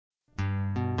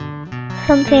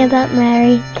Something about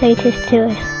Mary,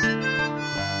 Totus2us.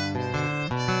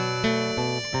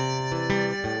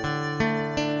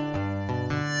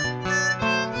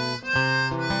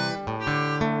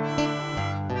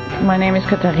 My name is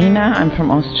Katharina, I'm from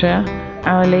Austria.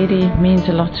 Our Lady means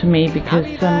a lot to me because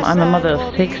I'm a mother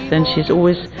of 6 and she's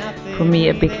always for me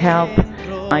a big help.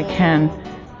 I can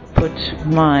put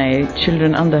my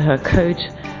children under her coat.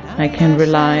 I can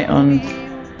rely on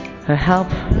her help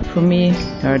for me,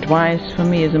 her advice for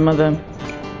me as a mother.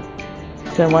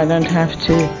 So I don't have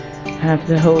to have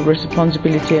the whole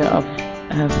responsibility of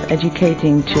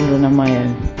educating children on my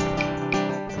own.